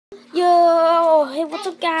What's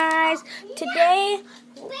up, guys? Today,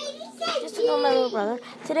 just to know my little brother.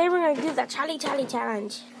 Today we're gonna do the Charlie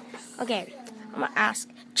challenge. Okay, I'm gonna ask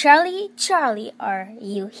Charlie, are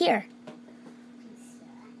you here?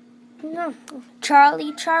 No.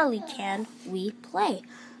 Charlie, can we play?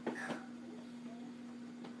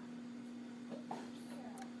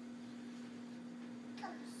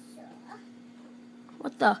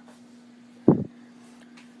 What the?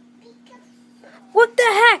 What the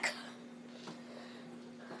heck?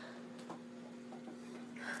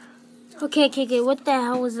 Okay, what the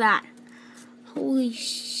hell was that? Holy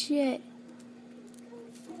shit.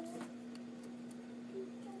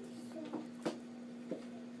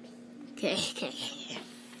 Okay.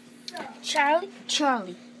 Charlie,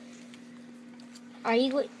 are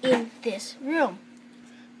you in this room?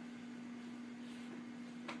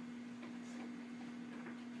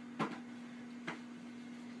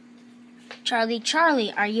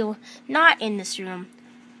 Charlie, are you not in this room?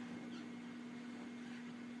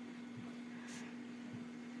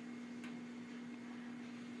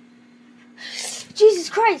 Jesus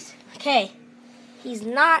Christ! Okay, he's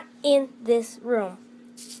not in this room.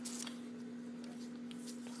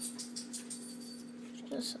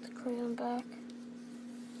 Just set the crayon back.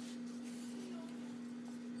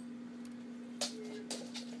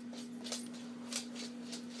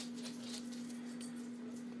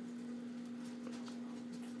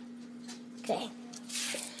 Okay,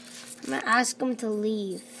 I'm gonna ask him to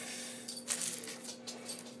leave.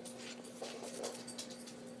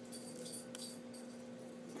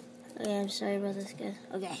 Okay, I'm sorry about this, guys.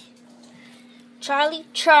 Okay.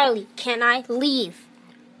 Charlie, can I leave?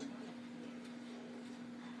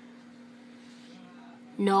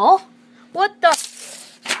 No? What the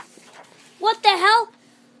hell?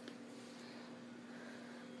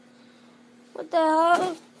 What the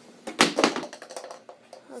hell?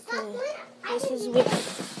 Okay, this is what...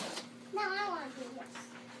 No, I want to do this.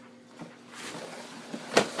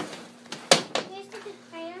 Here's the big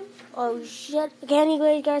crayon. Oh shit. Okay,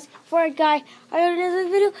 anyway, guys, for a guy, I got another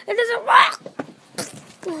video. It doesn't work!